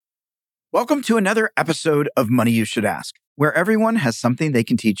Welcome to another episode of Money You Should Ask, where everyone has something they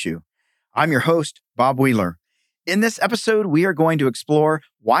can teach you. I'm your host, Bob Wheeler. In this episode, we are going to explore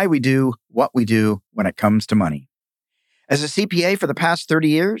why we do what we do when it comes to money. As a CPA for the past 30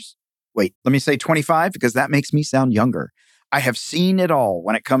 years, let me say 25 because that makes me sound younger. I have seen it all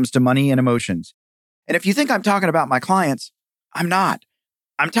when it comes to money and emotions. And if you think I'm talking about my clients, I'm not.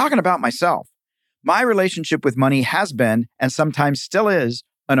 I'm talking about myself. My relationship with money has been, and sometimes still is,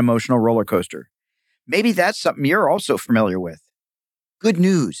 an emotional roller coaster. Maybe that's something you're also familiar with. Good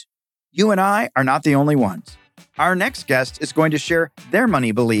news. You and I are not the only ones. Our next guest is going to share their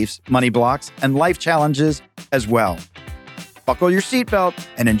money beliefs, money blocks, and life challenges as well. Buckle your seatbelt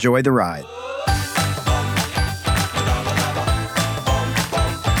and enjoy the ride.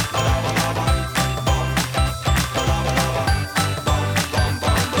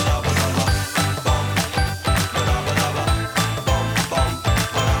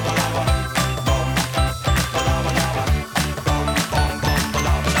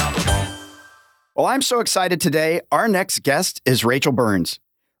 Well, I'm so excited today. Our next guest is Rachael Burns.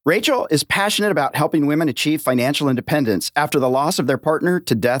 Rachael is passionate about helping women achieve financial independence after the loss of their partner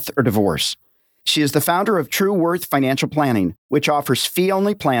to death or divorce. She is the founder of True Worth Financial Planning, which offers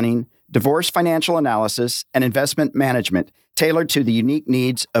fee-only planning, divorce financial analysis, and investment management tailored to the unique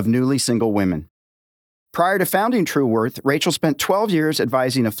needs of newly single women. Prior to founding True Worth, Rachael spent 12 years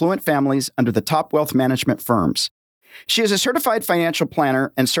advising affluent families under the top wealth management firms. She is a certified financial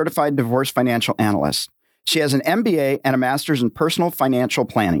planner and certified divorce financial analyst. She has an MBA and a master's in personal financial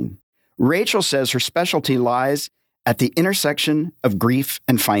planning. Rachael says her specialty lies at the intersection of grief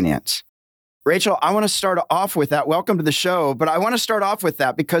and finance. Rachael, I want to start off with that. Welcome to the show, but I want to start off with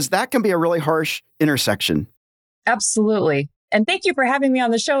that because that can be a really harsh intersection. Absolutely. And thank you for having me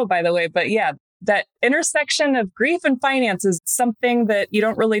on the show, by the way. But yeah, that intersection of grief and finance is something that you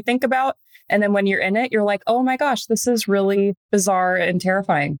don't really think about. And then when you're in it, you're like, oh my gosh, this is really bizarre and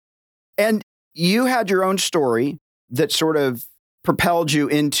terrifying. And you had your own story that sort of propelled you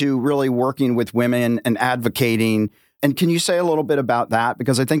into really working with women and advocating. And can you say a little bit about that?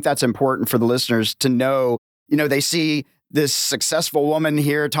 Because I think that's important for the listeners to know, they see this successful woman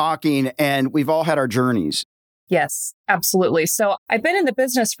here talking, and we've all had our journeys. Yes, absolutely. So I've been in the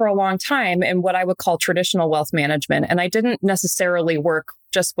business for a long time in what I would call traditional wealth management. And I didn't necessarily work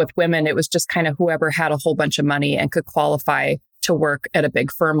just with women. It was just kind of whoever had a whole bunch of money and could qualify to work at a big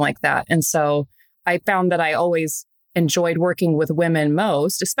firm like that. And so I found that I always enjoyed working with women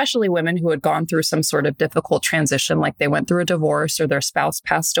most, especially women who had gone through some sort of difficult transition, like they went through a divorce or their spouse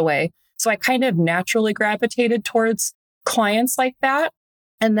passed away. So I kind of naturally gravitated towards clients like that.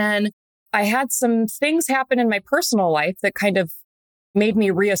 And then I had some things happen in my personal life that kind of made me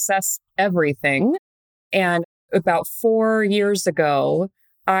reassess everything. And about 4 years ago,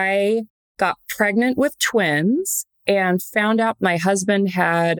 I got pregnant with twins and found out my husband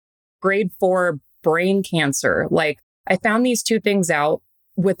had grade 4 brain cancer. Like, I found these two things out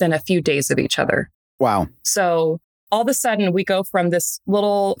within a few days of each other. Wow. So all of a sudden we go from this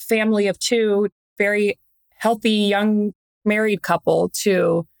little family of 2, very healthy, young married couple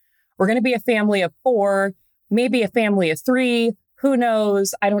to we're going to be a family of 4, maybe a family of 3. Who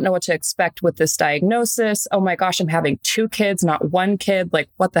knows? I don't know what to expect with this diagnosis. Oh my gosh, I'm having 2 kids, not 1 kid. Like,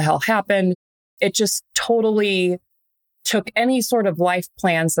 what the hell happened? It just totally took any sort of life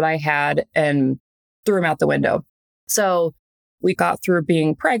plans that I had and threw them out the window. So we got through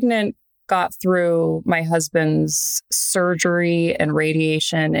being pregnant, got through my husband's surgery and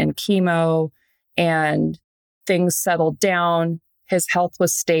radiation and chemo, and things settled down. His health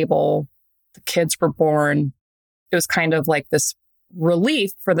was stable. The kids were born. It was kind of like this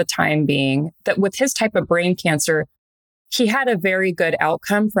relief for the time being that with his type of brain cancer, he had a very good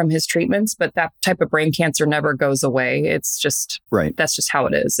outcome from his treatments, but that type of brain cancer never goes away. It's just, right. That's just how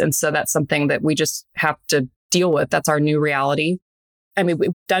it is. And so that's something that we just have to deal with. That's our new reality. I mean,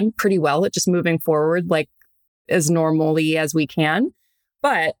 we've done pretty well at just moving forward, like as normally as we can.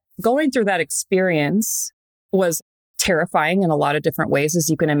 But going through that experience was terrifying in a lot of different ways, as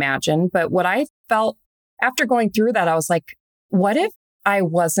you can imagine. But what I felt after going through that, I was like, what if I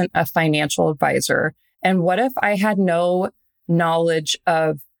wasn't a financial advisor? And what if I had no knowledge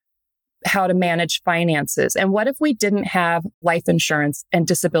of how to manage finances? And what if we didn't have life insurance and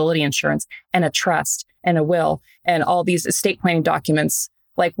disability insurance and a trust and a will and all these estate planning documents?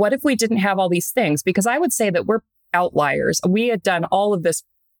 Like, what if we didn't have all these things? Because I would say that we're outliers. We had done all of this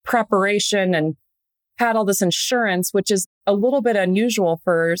preparation and had all this insurance, which is a little bit unusual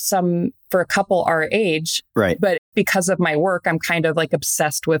for a couple our age. Right. But because of my work, I'm kind of like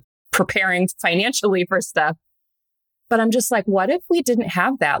obsessed with preparing financially for stuff. But I'm just like, what if we didn't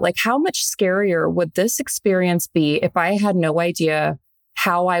have that? Like, how much scarier would this experience be if I had no idea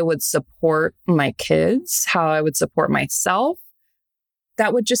how I would support my kids, how I would support myself?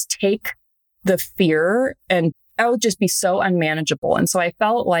 That would just take the fear, and that would just be so unmanageable. And so I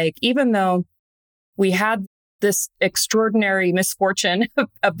felt like even though we had this extraordinary misfortune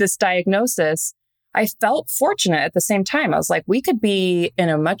of this diagnosis, I felt fortunate at the same time. I was like, we could be in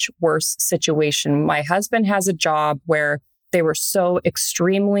a much worse situation. My husband has a job where they were so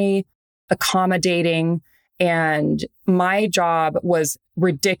extremely accommodating, and my job was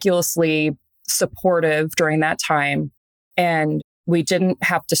ridiculously supportive during that time. And we didn't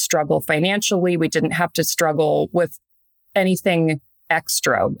have to struggle financially. We didn't have to struggle with anything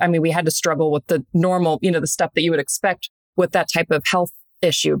extra. I mean, we had to struggle with the normal, the stuff that you would expect with that type of health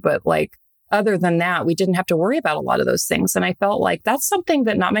issue. But like, other than that, we didn't have to worry about a lot of those things. And I felt like that's something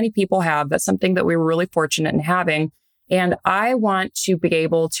that not many people have. That's something that we were really fortunate in having. And I want to be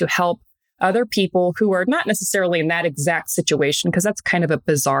able to help other people who are not necessarily in that exact situation, because that's kind of a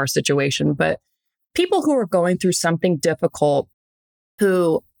bizarre situation, but people who are going through something difficult,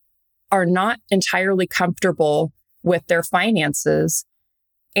 who are not entirely comfortable with their finances,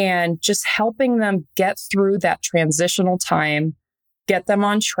 and just helping them get through that transitional time, get them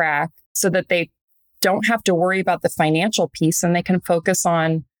on track so that they don't have to worry about the financial piece and they can focus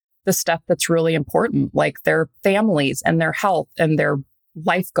on the stuff that's really important, like their families and their health and their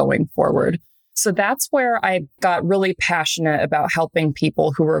life going forward. So that's where I got really passionate about helping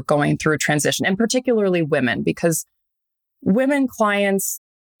people who were going through transition, and particularly women, because women,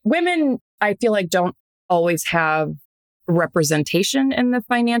 I feel like don't always have representation in the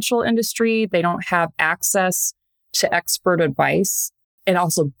financial industry. They don't have access to expert advice. And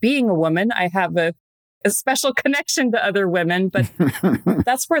also being a woman, I have a special connection to other women, but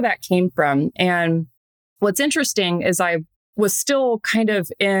that's where that came from. And what's interesting is I was still kind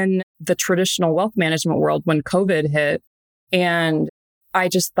of in the traditional wealth management world when COVID hit. And I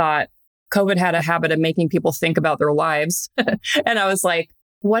just thought COVID had a habit of making people think about their lives. And I was like,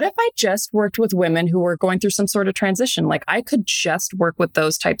 what if I just worked with women who were going through some sort of transition? Like I could just work with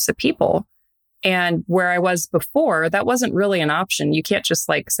those types of people. And where I was before, that wasn't really an option. You can't just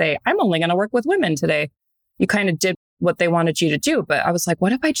like say, I'm only going to work with women today. You kind of did what they wanted you to do. But I was like,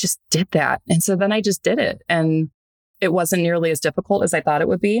 what if I just did that? And so then I just did it. And it wasn't nearly as difficult as I thought it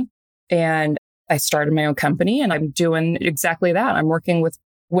would be. And I started my own company and I'm doing exactly that. I'm working with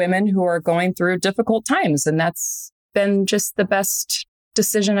women who are going through difficult times. And that's been just the best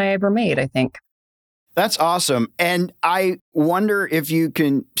decision I ever made, I think. That's awesome. And I wonder if you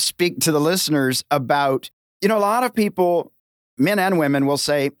can speak to the listeners about, a lot of people, men and women, will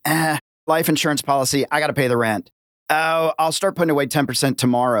say, life insurance policy, I got to pay the rent. Oh, I'll start putting away 10%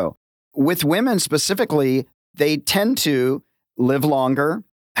 tomorrow. With women specifically, they tend to live longer,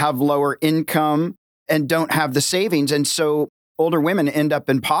 have lower income, and don't have the savings. And so older women end up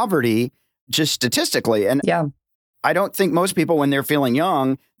in poverty just statistically. And yeah, I don't think most people, when they're feeling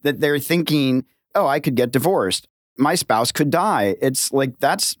young, that they're thinking, oh, I could get divorced. My spouse could die. It's like,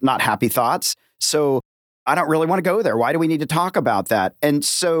 that's not happy thoughts. So I don't really want to go there. Why do we need to talk about that? And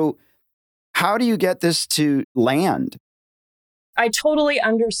so how do you get this to land? I totally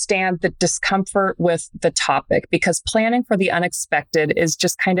understand the discomfort with the topic, because planning for the unexpected is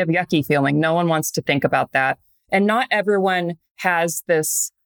just kind of yucky feeling. No one wants to think about that. And not everyone has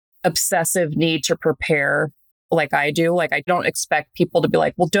this obsessive need to prepare like I do. Like, I don't expect people to be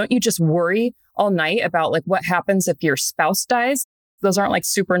like, well, don't you just worry all night about like what happens if your spouse dies? Those aren't like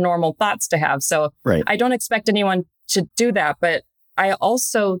super normal thoughts to have. So right. I don't expect anyone to do that. But I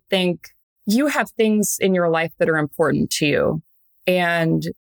also think you have things in your life that are important to you. And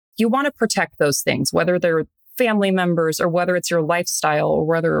you want to protect those things, whether they're family members or whether it's your lifestyle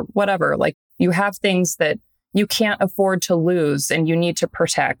or whatever. Like, you have things that you can't afford to lose and you need to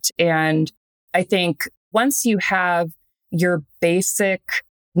protect. And I think once you have your basic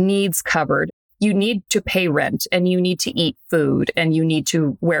needs covered, you need to pay rent and you need to eat food and you need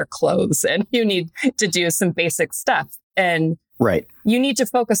to wear clothes and you need to do some basic stuff. And right. You need to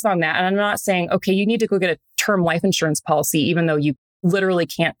focus on that. And I'm not saying, okay, you need to go get a term life insurance policy, even though you literally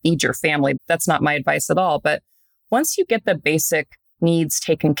can't feed your family. That's not my advice at all. But once you get the basic needs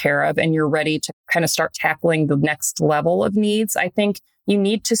taken care of and you're ready to kind of start tackling the next level of needs, I think you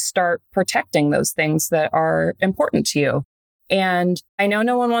need to start protecting those things that are important to you. And I know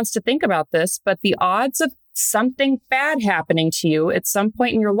no one wants to think about this, but the odds of something bad happening to you at some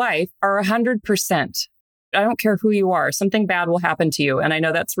point in your life are 100%. I don't care who you are, something bad will happen to you. And I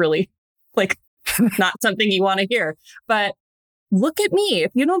know that's really like not something you want to hear, but look at me.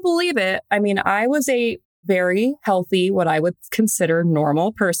 If you don't believe it, I mean, I was a very healthy, what I would consider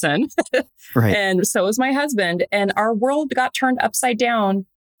normal person. Right. And so is my husband. And our world got turned upside down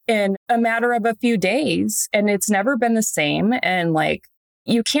in a matter of a few days. And it's never been the same. And like,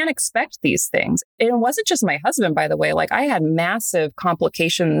 you can't expect these things. And it wasn't just my husband, by the way. Like, I had massive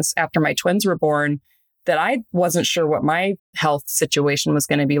complications after my twins were born that I wasn't sure what my health situation was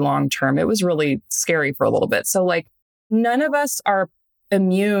going to be long term. It was really scary for a little bit. So like, none of us are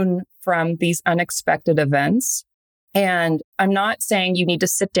immune from these unexpected events. And I'm not saying you need to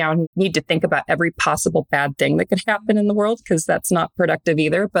sit down, need to think about every possible bad thing that could happen in the world, because that's not productive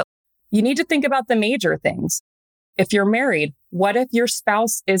either. But you need to think about the major things. If you're married, what if your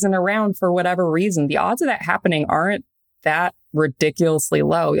spouse isn't around for whatever reason? The odds of that happening aren't that ridiculously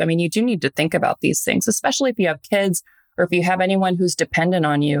low. I mean, you do need to think about these things, especially if you have kids or if you have anyone who's dependent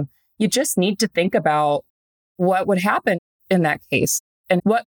on you. You just need to think about what would happen in that case and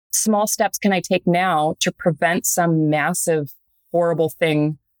what small steps can I take now to prevent some massive, horrible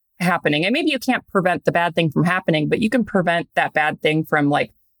thing happening. And maybe you can't prevent the bad thing from happening, but you can prevent that bad thing from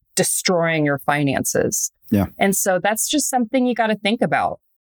like destroying your finances. Yeah. And so that's just something you got to think about.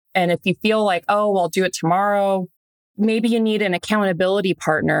 And if you feel like, oh, well, I'll do it tomorrow, maybe you need an accountability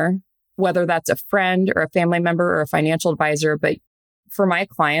partner, whether that's a friend or a family member or a financial advisor. But for my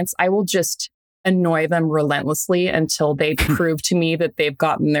clients, I will just annoy them relentlessly until they prove to me that they've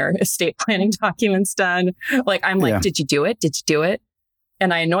gotten their estate planning documents done. Like, I'm like, Did you do it? Did you do it?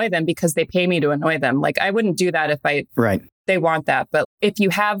 And I annoy them because they pay me to annoy them. Like, I wouldn't do that if they want that. But if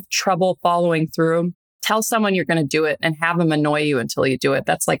you have trouble following through, tell someone you're going to do it and have them annoy you until you do it.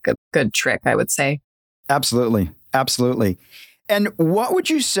 That's like a good trick, I would say. Absolutely. Absolutely. And what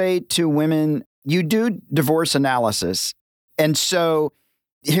would you say to women? You do divorce analysis. And so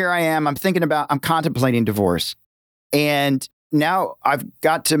here I am, I'm contemplating divorce. And now I've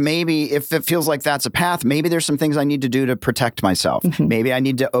got to, maybe if it feels like that's a path, maybe there's some things I need to do to protect myself. Mm-hmm. Maybe I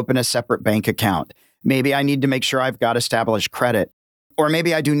need to open a separate bank account. Maybe I need to make sure I've got established credit. Or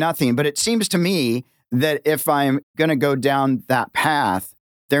maybe I do nothing. But it seems to me that if I'm going to go down that path,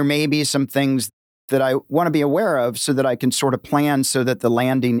 there may be some things that I want to be aware of so that I can sort of plan so that the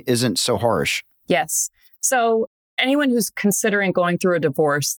landing isn't so harsh. Yes. So anyone who's considering going through a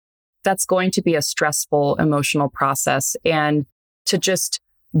divorce, that's going to be a stressful emotional process. And to just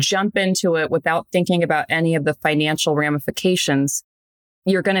jump into it without thinking about any of the financial ramifications,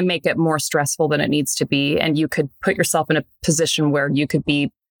 you're going to make it more stressful than it needs to be. And you could put yourself in a position where you could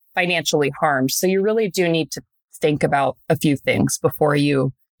be financially harmed. So you really do need to think about a few things before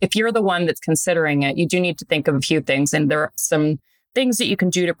if you're the one that's considering it, you do need to think of a few things. And there are some things that you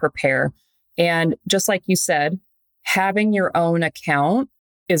can do to prepare. And just like you said, having your own account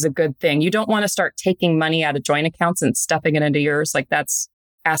is a good thing. You don't want to start taking money out of joint accounts and stuffing it into yours. Like, that's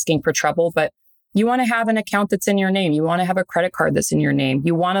asking for trouble. But you want to have an account that's in your name. You want to have a credit card that's in your name.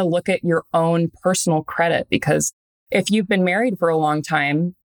 You want to look at your own personal credit, because if you've been married for a long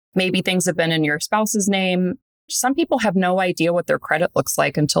time, maybe things have been in your spouse's name. Some people have no idea what their credit looks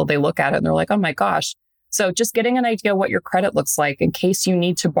like until they look at it and they're like, oh my gosh. So just getting an idea what your credit looks like in case you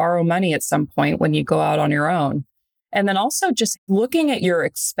need to borrow money at some point when you go out on your own. And then also just looking at your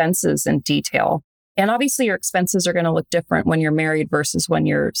expenses in detail. And obviously your expenses are going to look different when you're married versus when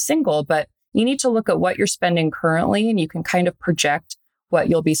you're single, but you need to look at what you're spending currently, and you can kind of project what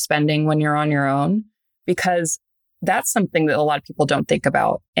you'll be spending when you're on your own, because that's something that a lot of people don't think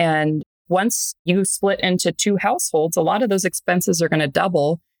about. And once you split into two households, a lot of those expenses are going to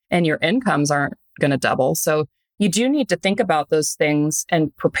double and your incomes aren't going to double. So you do need to think about those things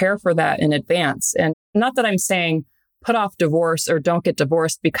and prepare for that in advance. And not that I'm saying put off divorce or don't get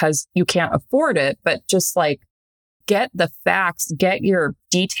divorced because you can't afford it, but just like get the facts, get your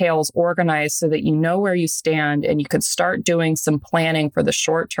details organized so that you know where you stand and you can start doing some planning for the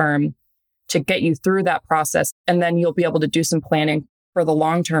short term to get you through that process. And then you'll be able to do some planning for the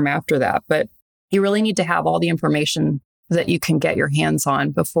long term after that. But you really need to have all the information that you can get your hands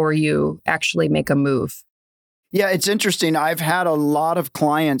on before you actually make a move. Yeah, it's interesting. I've had a lot of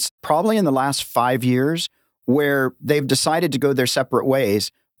clients probably in the last 5 years where they've decided to go their separate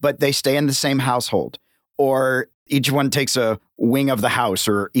ways, but they stay in the same household, or each one takes a wing of the house,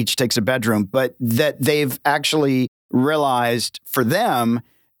 or each takes a bedroom, but that they've actually realized for them,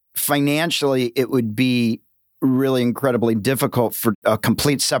 financially, it would be really incredibly difficult for a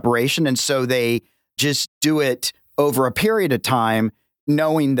complete separation. And so they just do it over a period of time,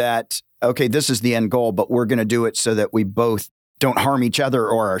 knowing that, okay, this is the end goal, but we're going to do it so that we both don't harm each other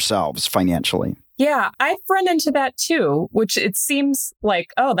or ourselves financially. Yeah, I've run into that too, which it seems like,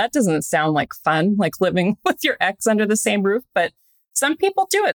 oh, that doesn't sound like fun, like living with your ex under the same roof. But some people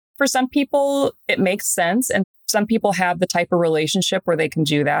do it. for some people, it makes sense. And some people have the type of relationship where they can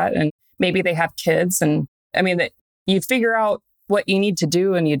do that. And maybe they have kids. And I mean, that you figure out what you need to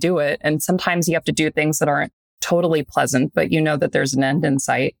do and you do it. And sometimes you have to do things that aren't totally pleasant, but you know that there's an end in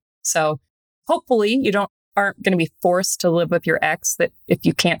sight. So hopefully you aren't going to be forced to live with your ex that if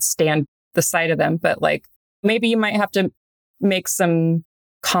you can't stand the sight of them, but like maybe you might have to make some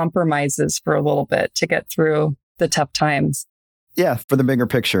compromises for a little bit to get through the tough times. Yeah, for the bigger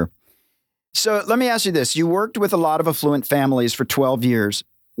picture. So let me ask you this. You worked with a lot of affluent families for 12 years.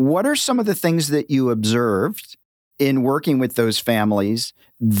 What are some of the things that you observed in working with those families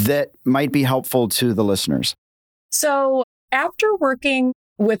that might be helpful to the listeners? So after working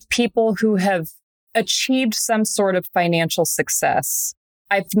with people who have achieved some sort of financial success,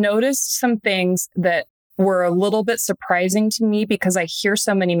 I've noticed some things that were a little bit surprising to me because I hear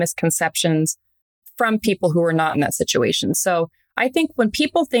so many misconceptions from people who are not in that situation. So I think when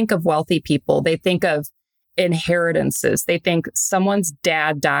people think of wealthy people, they think of inheritances. They think someone's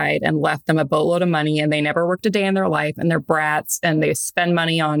dad died and left them a boatload of money and they never worked a day in their life and they're brats and they spend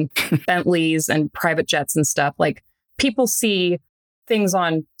money on Bentleys and private jets and stuff. Like people see things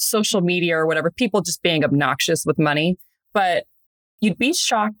on social media or whatever, people just being obnoxious with money. But you'd be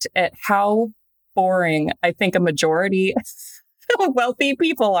shocked at how boring I think a majority of wealthy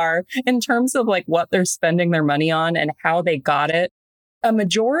people are in terms of like what they're spending their money on and how they got it. A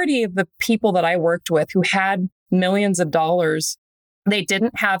majority of the people that I worked with who had millions of dollars, they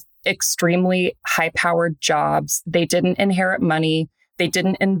didn't have extremely high-powered jobs. They didn't inherit money. They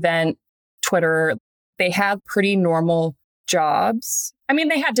didn't invent Twitter. They had pretty normal jobs. I mean,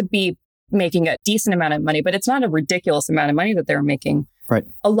 they had to be making a decent amount of money, but it's not a ridiculous amount of money that they were making. Right.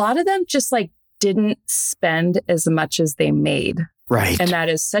 A lot of them just like didn't spend as much as they made. Right. And that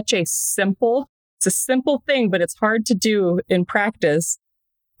is such a simple thing, but it's hard to do in practice.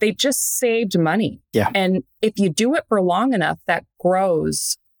 They just saved money. Yeah. And if you do it for long enough, that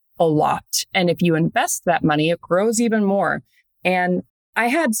grows a lot. And if you invest that money, it grows even more. And I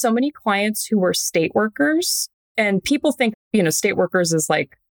had so many clients who were state workers, and people think, state workers is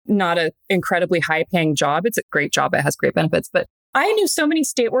like not an incredibly high paying job. It's a great job. It has great benefits. But I knew so many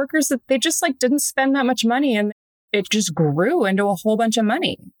state workers that they just like didn't spend that much money and it just grew into a whole bunch of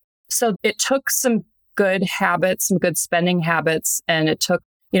money. So it took some good habits, some good spending habits, and it took,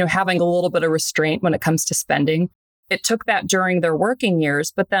 having a little bit of restraint when it comes to spending. It took that during their working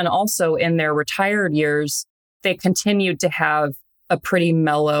years, but then also in their retired years, they continued to have a pretty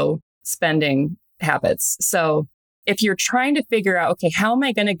mellow spending habits. So if you're trying to figure out, okay, how am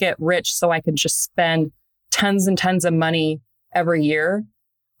I going to get rich so I can just spend tons and tons of money every year?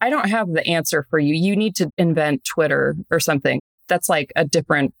 I don't have the answer for you. You need to invent Twitter or something. That's like a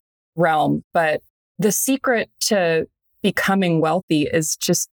different realm. But the secret to becoming wealthy is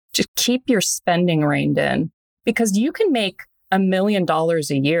just keep your spending reined in, because you can make $1 million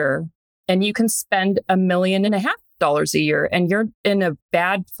a year and you can spend $1.5 million a year and you're in a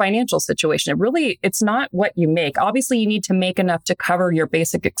bad financial situation. It's not what you make. Obviously, you need to make enough to cover your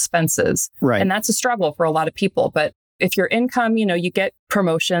basic expenses. Right. And that's a struggle for a lot of people. But if your income, you get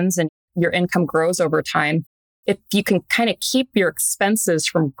promotions and your income grows over time, if you can kind of keep your expenses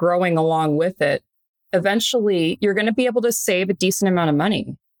from growing along with it, eventually you're going to be able to save a decent amount of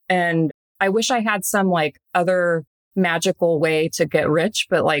money. And I wish I had some like other magical way to get rich,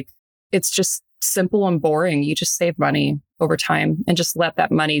 but like it's just simple and boring. You just save money over time and just let that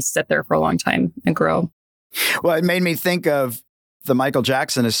money sit there for a long time and grow. Well, it made me think of the Michael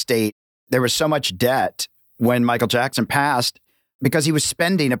Jackson estate. There was so much debt when Michael Jackson passed because he was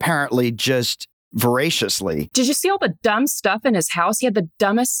spending apparently just voraciously. Did you see all the dumb stuff in his house? He had the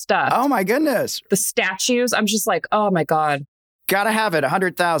dumbest stuff. Oh my goodness. The statues. I'm just like, oh my God. Gotta have it.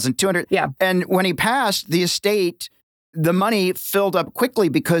 100,000, 200. Yeah. And when he passed, the estate, the money filled up quickly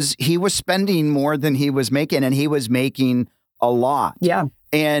because he was spending more than he was making, and he was making a lot. Yeah.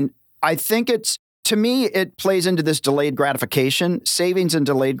 And I think to me, it plays into this delayed gratification. Savings and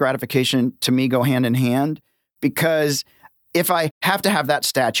delayed gratification to me go hand in hand, because if I have to have that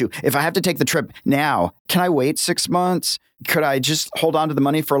statue, if I have to take the trip now, can I wait 6 months? Could I just hold on to the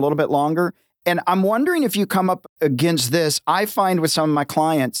money for a little bit longer? And I'm wondering if you come up against this. I find with some of my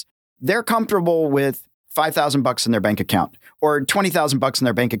clients, they're comfortable with $5,000 in their bank account or $20,000 in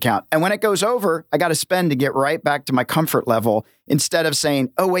their bank account. And when it goes over, I got to spend to get right back to my comfort level, instead of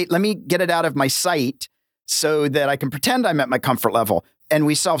saying, oh, wait, let me get it out of my sight so that I can pretend I'm at my comfort level. And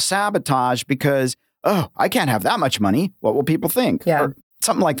we self-sabotage because, oh, I can't have that much money. What will people think? Yeah. Or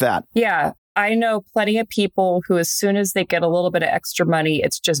something like that. Yeah. I know plenty of people who, as soon as they get a little bit of extra money,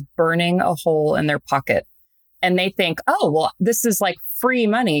 it's just burning a hole in their pocket. And they think, oh, well, this is like free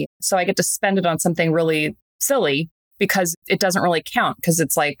money. So I get to spend it on something really silly because it doesn't really count because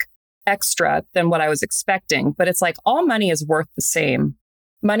it's like extra than what I was expecting. But it's like all money is worth the same.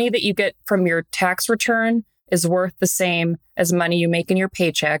 Money that you get from your tax return is worth the same as money you make in your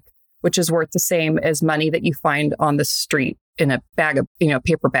paycheck, which is worth the same as money that you find on the street in a bag of,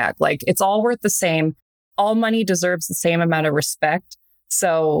 paper bag. Like it's all worth the same. All money deserves the same amount of respect.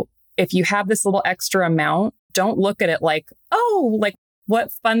 So if you have this little extra amount, don't look at it like, oh, like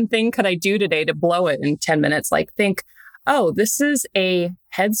what fun thing could I do today to blow it in 10 minutes? Like think, oh, this is a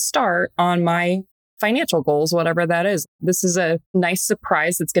head start on my financial goals, whatever that is. This is a nice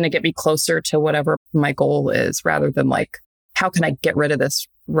surprise that's going to get me closer to whatever my goal is rather than like, how can I get rid of this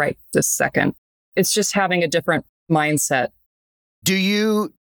right this second? It's just having a different mindset. Do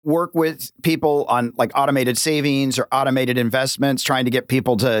you work with people on like automated savings or automated investments, trying to get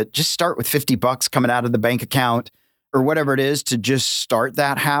people to just start with $50 coming out of the bank account or whatever it is to just start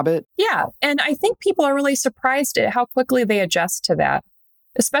that habit? Yeah. And I think people are really surprised at how quickly they adjust to that,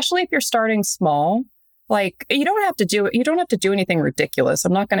 especially if you're starting small. Like you don't have to do anything ridiculous.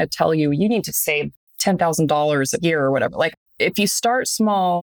 I'm not going to tell you need to save $10,000 a year or whatever. Like if you start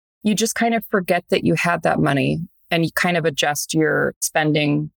small, you just kind of forget that you have that money and you kind of adjust your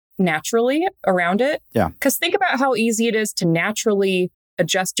spending naturally around it. Yeah. Because think about how easy it is to naturally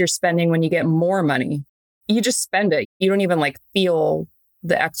adjust your spending when you get more money. You just spend it. You don't even like feel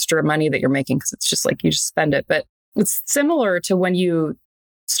the extra money that you're making because it's just like you just spend it. But it's similar to when you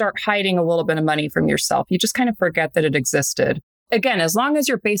start hiding a little bit of money from yourself. You just kind of forget that it existed. Again, as long as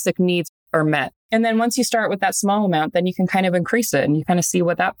your basic needs are met. And then once you start with that small amount, then you can kind of increase it and you kind of see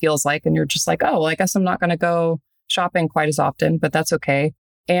what that feels like. And you're just like, oh, well, I guess I'm not going to go shopping quite as often, but that's okay.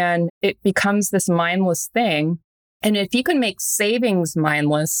 And it becomes this mindless thing. And if you can make savings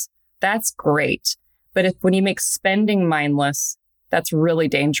mindless, that's great. But when you make spending mindless, that's really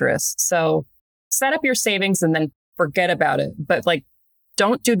dangerous. So set up your savings and then forget about it. But like,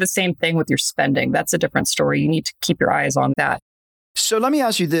 don't do the same thing with your spending. That's a different story. You need to keep your eyes on that. So let me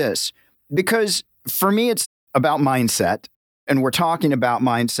ask you this, because for me, it's about mindset. And we're talking about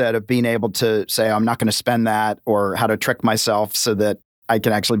mindset of being able to say, I'm not going to spend that, or how to trick myself so that I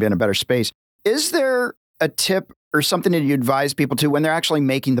can actually be in a better space. Is there a tip or something that you advise people to when they're actually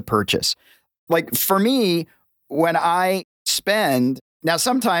making the purchase? Like for me, when I spend, now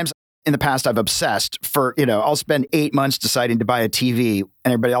sometimes in the past I've obsessed for, I'll spend 8 months deciding to buy a TV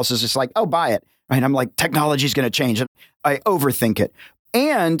and everybody else is just like, oh, buy it. Right? I'm like, technology is going to change. And I overthink it.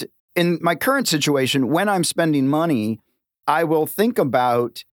 And in my current situation, when I'm spending money, I will think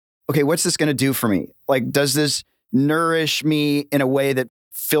about, okay, what's this going to do for me? Like, does this nourish me in a way that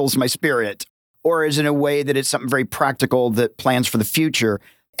fills my spirit? Or is it in a way that it's something very practical that plans for the future?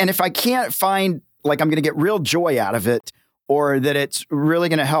 And if I can't find, like, I'm going to get real joy out of it, or that it's really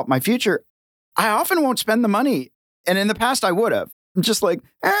going to help my future, I often won't spend the money. And in the past, I would have. I'm just like,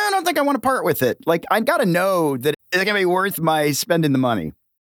 I don't think I want to part with it. Like, I got to know that it's going to be worth my spending the money.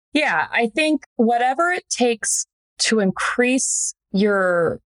 Yeah, I think whatever it takes to increase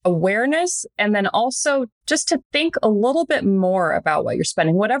your awareness, and then also just to think a little bit more about what you're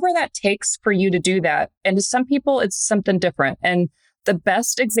spending, whatever that takes for you to do that. And to some people, it's something different. And the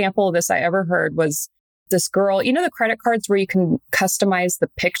best example of this I ever heard was this girl, the credit cards where you can customize the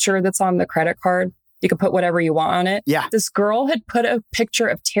picture that's on the credit card. You can put whatever you want on it. Yeah. This girl had put a picture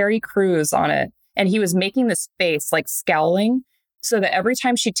of Terry Crews on it, and he was making this face like scowling, so that every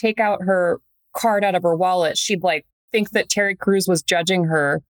time she'd take out her card out of her wallet, she'd like think that Terry Crews was judging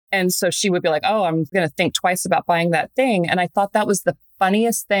her. And so she would be like, oh, I'm going to think twice about buying that thing. And I thought that was the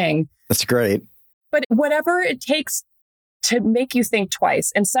funniest thing. That's great. But whatever it takes to make you think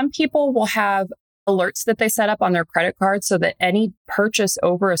twice. And some people will have alerts that they set up on their credit card so that any purchase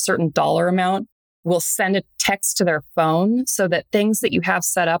over a certain dollar amount will send a text to their phone, so that things that you have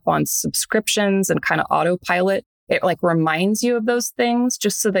set up on subscriptions and kind of autopilot, it like reminds you of those things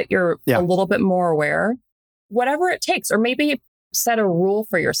just so that you're a little bit more aware. Whatever it takes, or maybe set a rule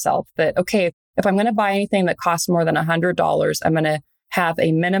for yourself that, okay, if I'm going to buy anything that costs more than $100, I'm going to have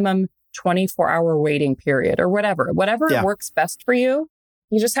a minimum 24-hour waiting period or whatever works best for you.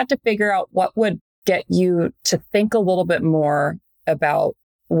 You just have to figure out what would get you to think a little bit more about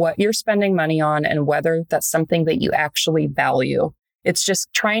what you're spending money on and whether that's something that you actually value. It's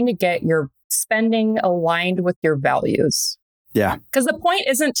just trying to get your spending aligned with your values. Yeah. Because the point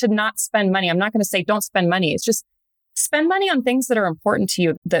isn't to not spend money. I'm not going to say don't spend money. It's just spend money on things that are important to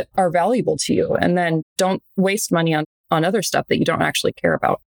you, that are valuable to you. And then don't waste money on other stuff that you don't actually care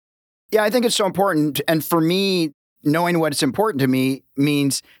about. Yeah, I think it's so important. And for me, knowing what's important to me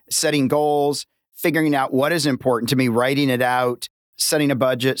means setting goals, figuring out what is important to me, writing it out, setting a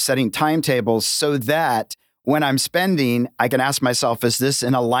budget, setting timetables so that when I'm spending, I can ask myself, is this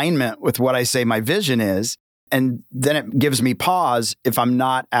in alignment with what I say my vision is? And then it gives me pause if I'm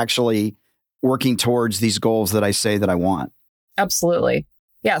not actually working towards these goals that I say that I want. Absolutely.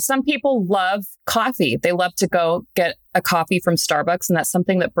 Yeah. Some people love coffee. They love to go get a coffee from Starbucks, and that's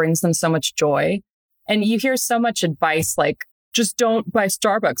something that brings them so much joy. And you hear so much advice like, just don't buy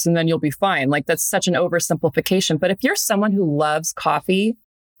Starbucks and then you'll be fine. Like that's such an oversimplification. But if you're someone who loves coffee,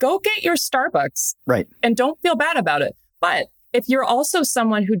 go get your Starbucks. Right. And don't feel bad about it. But if you're also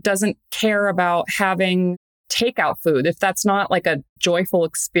someone who doesn't care about having takeout food, if that's not like a joyful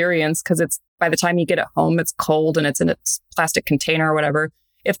experience, because it's by the time you get it home, it's cold and it's in a plastic container or whatever.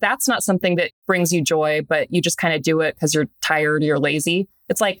 If that's not something that brings you joy, but you just kind of do it because you're tired, you're lazy,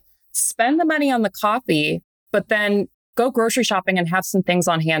 it's like spend the money on the coffee, but then go grocery shopping and have some things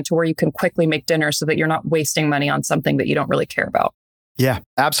on hand to where you can quickly make dinner so that you're not wasting money on something that you don't really care about. Yeah,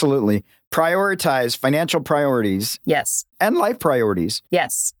 absolutely. Prioritize financial priorities. Yes. And life priorities.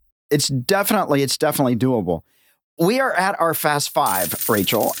 Yes. It's definitely doable. We are at our Fast Five,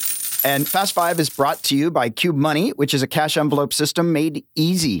 Rachel. And Fast Five is brought to you by Cube Money, which is a cash envelope system made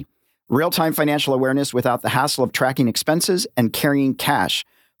easy. Real-time financial awareness without the hassle of tracking expenses and carrying cash.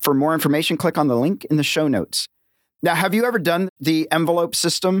 For more information, click on the link in the show notes. Now, have you ever done the envelope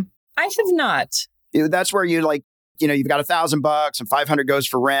system? I have not. That's where you you've got $1,000 and 500 goes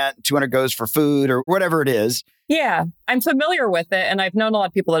for rent, 200 goes for food or whatever it is. Yeah, I'm familiar with it. And I've known a lot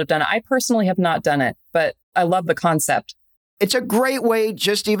of people that have done it. I personally have not done it, but I love the concept. It's a great way,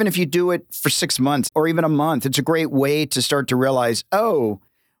 just even if you do it for 6 months or even a month, it's a great way to start to realize, oh,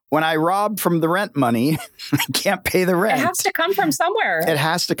 when I rob from the rent money, I can't pay the rent. It has to come from somewhere. It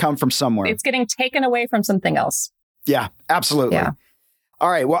has to come from somewhere. It's getting taken away from something else. Yeah, absolutely. Yeah. All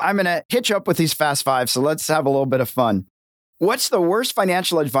right. Well, I'm going to hit you up with these Fast Five. So let's have a little bit of fun. What's the worst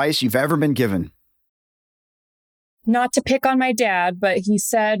financial advice you've ever been given? Not to pick on my dad, but he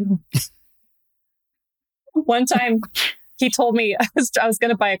said one time he told me I was going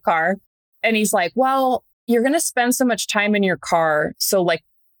to buy a car, and he's like, well, you're going to spend so much time in your car. So like,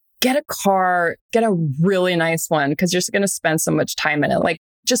 get a car, get a really nice one, because you're going to spend so much time in it. Like,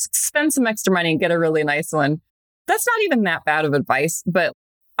 just spend some extra money and get a really nice one. That's not even that bad of advice, but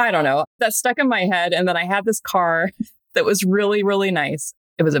I don't know. That stuck in my head. And then I had this car that was really, really nice.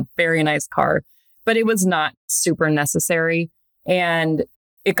 It was a very nice car, but it was not super necessary. And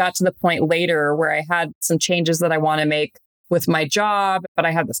it got to the point later where I had some changes that I want to make with my job, but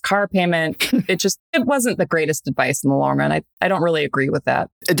I had this car payment. It wasn't the greatest advice in the long run. I don't really agree with that.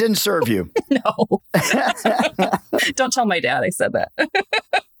 It didn't serve you. No. Don't tell my dad I said that.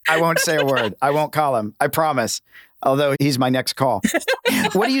 I won't say a word. I won't call him. I promise. Although he's my next call.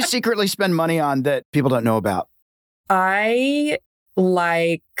 What do you secretly spend money on that people don't know about? I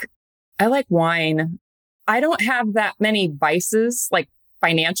like wine. I don't have that many vices, like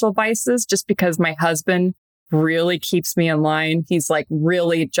financial vices, just because my husband really keeps me in line. He's like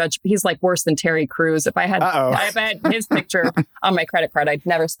really he's like worse than Terry Crews. If I had his picture on my credit card, I'd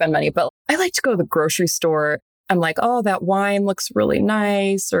never spend money. But I like to go to the grocery store. I'm like, oh, that wine looks really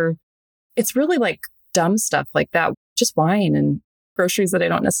nice. Or it's really like dumb stuff like that. Just wine and groceries that I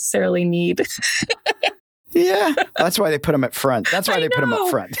don't necessarily need. Yeah, that's why they put them up front. That's why they put them up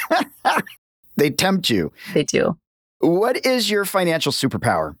front. They tempt you. They do. What is your financial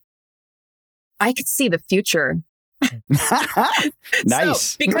superpower? I could see the future. Nice.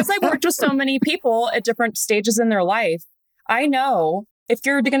 So, because I've worked with so many people at different stages in their life, I know if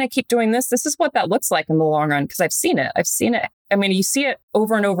you're going to keep doing this, this is what that looks like in the long run, because I've seen it. I mean, you see it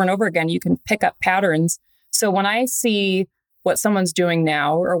over and over and over again. You can pick up patterns. So when I see what someone's doing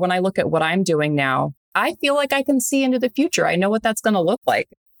now, or when I look at what I'm doing now, I feel like I can see into the future. I know what that's going to look like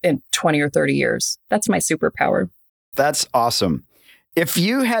in 20 or 30 years. That's my superpower. That's awesome. If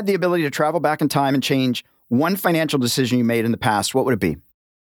you had the ability to travel back in time and change one financial decision you made in the past, what would it be?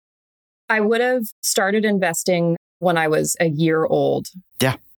 I would have started investing when I was a year old.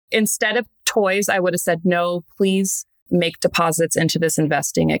 Yeah. Instead of toys, I would have said, no, please make deposits into this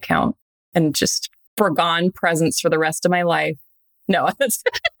investing account, and just forgone presents for the rest of my life. No,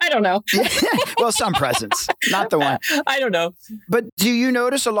 I don't know. Well, some presents, not the one. I don't know. But do you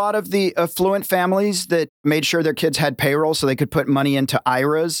notice a lot of the affluent families that made sure their kids had payroll so they could put money into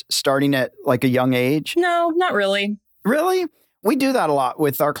IRAs starting at like a young age? No, not really. Really? We do that a lot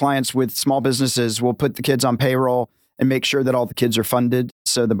with our clients with small businesses. We'll put the kids on payroll and make sure that all the kids are funded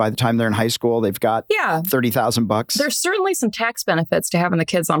so that by the time they're in high school, they've got $30,000. There's certainly some tax benefits to having the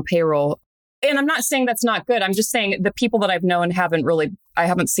kids on payroll. And I'm not saying that's not good. I'm just saying the people that I've known I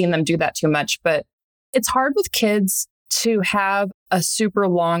haven't seen them do that too much. But It's hard with kids to have a super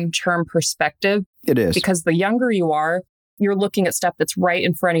long-term perspective. It is. Because the younger you are, you're looking at stuff that's right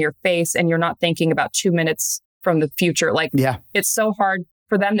in front of your face and you're not thinking about 2 minutes from the future. Like, It's so hard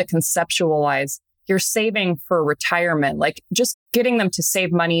for them to conceptualize. You're saving for retirement. Like, just getting them to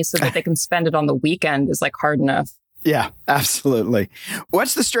save money so that they can spend it on the weekend is like hard enough. Yeah, absolutely.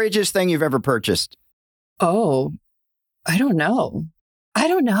 What's the strangest thing you've ever purchased? Oh, I don't know.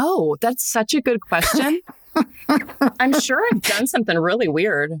 That's such a good question. I'm sure I've done something really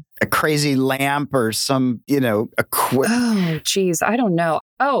weird. A crazy lamp or some, Oh, geez. I don't know.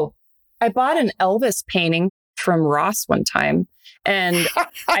 Oh, I bought an Elvis painting from Ross one time and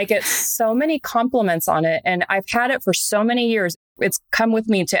I get so many compliments on it. And I've had it for so many years. It's come with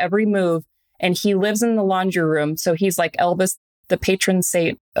me to every move. And he lives in the laundry room. So he's like Elvis, the patron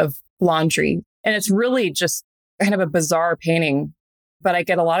saint of laundry. And it's really just kind of a bizarre painting. But I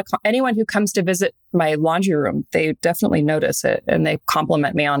get a lot of anyone who comes to visit my laundry room, they definitely notice it and they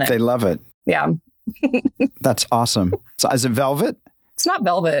compliment me on it. They love it. Yeah. That's awesome. So is it velvet? It's not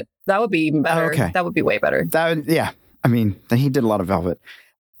velvet. That would be even better. Oh, okay. That would be way better. I mean, he did a lot of velvet.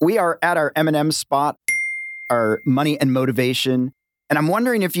 We are at our M&M spot, our money and motivation. And I'm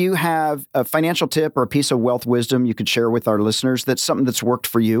wondering if you have a financial tip or a piece of wealth wisdom you could share with our listeners that's something that's worked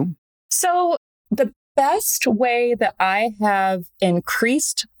for you. So the best way that I have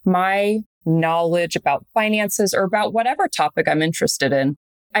increased my knowledge about finances or about whatever topic I'm interested in,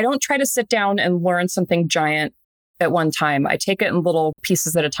 I don't try to sit down and learn something giant at one time. I take it in little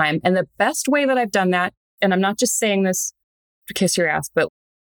pieces at a time. And the best way that I've done that, and I'm not just saying this to kiss your ass, but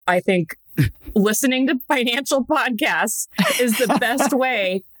I think listening to financial podcasts is the best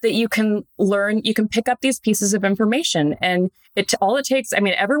way that you can learn. You can pick up these pieces of information and all it takes. I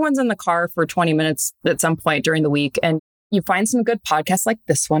mean, everyone's in the car for 20 minutes at some point during the week and you find some good podcasts like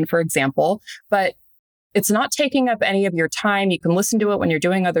this one, for example, but it's not taking up any of your time. You can listen to it when you're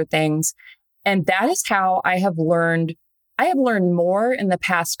doing other things. And that is how I have learned. I have learned more in the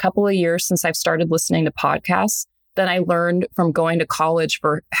past couple of years since I've started listening to podcasts than I learned from going to college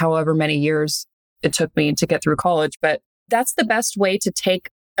for however many years it took me to get through college. But that's the best way to take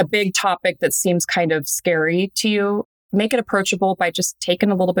a big topic that seems kind of scary to you, make it approachable by just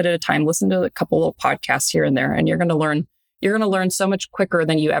taking a little bit at a time, listen to a couple little podcasts here and there, and you're going to learn so much quicker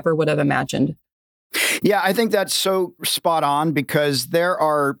than you ever would have imagined. Yeah, I think that's so spot on because there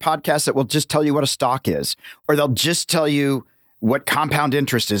are podcasts that will just tell you what a stock is, or they'll just tell you what compound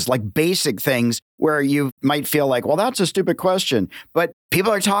interest is, like basic things where you might feel like, well, that's a stupid question, but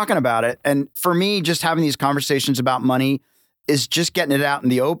people are talking about it. And for me, just having these conversations about money is just getting it out in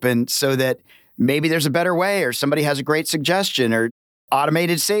the open so that maybe there's a better way or somebody has a great suggestion or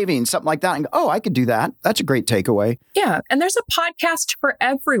automated savings, something like that. And go, oh, I could do that. That's a great takeaway. Yeah. And there's a podcast for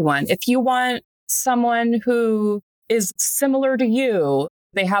everyone. If you want someone who is similar to you,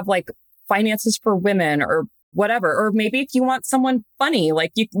 they have like finances for women or whatever. Or maybe if you want someone funny,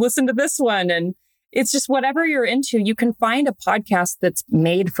 like you listen to this one and it's just whatever you're into, you can find a podcast that's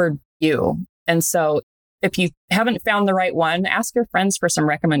made for you. And so if you haven't found the right one, ask your friends for some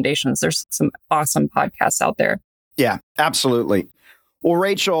recommendations. There's some awesome podcasts out there. Yeah, absolutely. Well,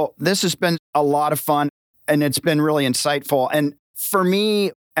 Rachael, this has been a lot of fun and it's been really insightful. And for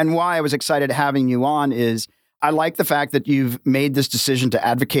me, and why I was excited having you on is I like the fact that you've made this decision to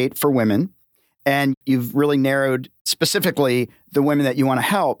advocate for women. And you've really narrowed specifically the women that you want to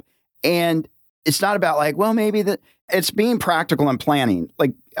help. And it's not about like, well, maybe it's being practical and planning.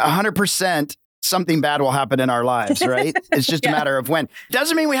 Like 100% something bad will happen in our lives, right? It's just a matter of when.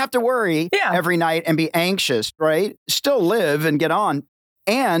 Doesn't mean we have to worry every night and be anxious, right? Still live and get on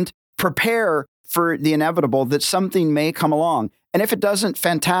and prepare for the inevitable that something may come along. And if it doesn't,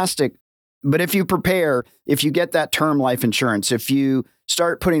 fantastic. But if you prepare, if you get that term life insurance, if you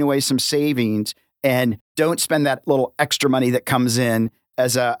start putting away some savings and don't spend that little extra money that comes in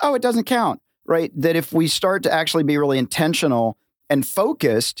as it doesn't count, right? That if we start to actually be really intentional and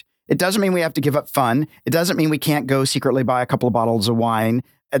focused, it doesn't mean we have to give up fun. It doesn't mean we can't go secretly buy a couple of bottles of wine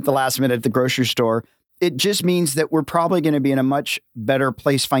at the last minute at the grocery store. It just means that we're probably going to be in a much better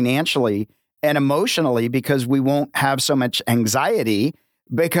place financially and emotionally because we won't have so much anxiety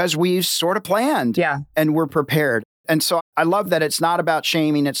because we've sort of planned and we're prepared. And so I love that it's not about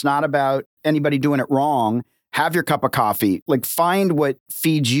shaming. It's not about anybody doing it wrong. Have your cup of coffee, like find what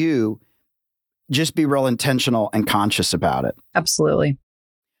feeds you. Just be real intentional and conscious about it. Absolutely.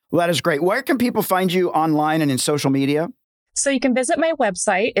 Well, that is great. Where can people find you online and in social media? So you can visit my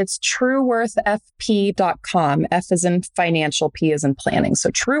website. It's trueworthfp.com. F is in financial, P is in planning. So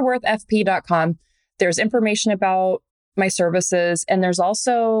trueworthfp.com. There's information about my services. And there's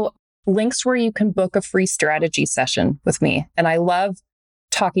also links where you can book a free strategy session with me. And I love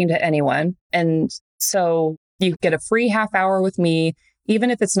talking to anyone. And so you get a free half hour with me. Even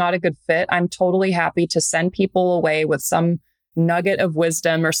if it's not a good fit, I'm totally happy to send people away with some nugget of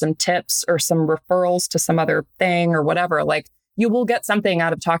wisdom or some tips or some referrals to some other thing or whatever. Like, you will get something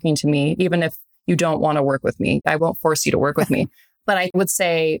out of talking to me, even if you don't want to work with me. I won't force you to work with me. But I would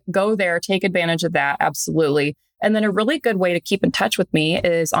say go there, take advantage of that. Absolutely. And then a really good way to keep in touch with me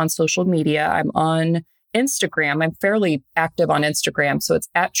is on social media. I'm on Instagram. I'm fairly active on Instagram. So it's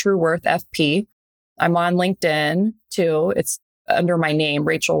at TrueWorthFP. I'm on LinkedIn too. It's under my name,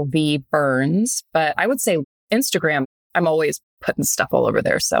 Rachael V. Burns. But I would say Instagram, I'm always putting stuff all over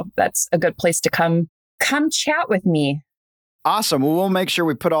there. So that's a good place to come chat with me. Awesome. Well, we'll make sure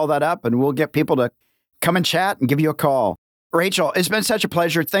we put all that up and we'll get people to come and chat and give you a call. Rachael, it's been such a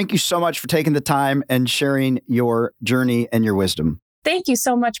pleasure. Thank you so much for taking the time and sharing your journey and your wisdom. Thank you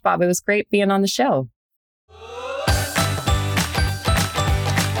so much, Bob. It was great being on the show.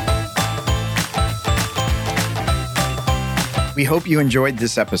 We hope you enjoyed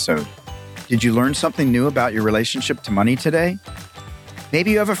this episode. Did you learn something new about your relationship to money today?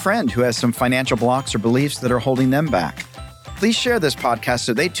 Maybe you have a friend who has some financial blocks or beliefs that are holding them back. Please share this podcast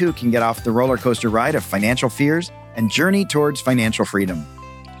so they too can get off the roller coaster ride of financial fears and journey towards financial freedom.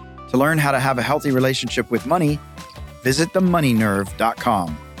 To learn how to have a healthy relationship with money, visit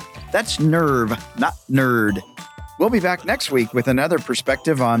themoneynerve.com. That's nerve, not nerd. We'll be back next week with another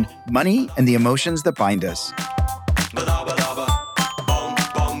perspective on money and the emotions that bind us.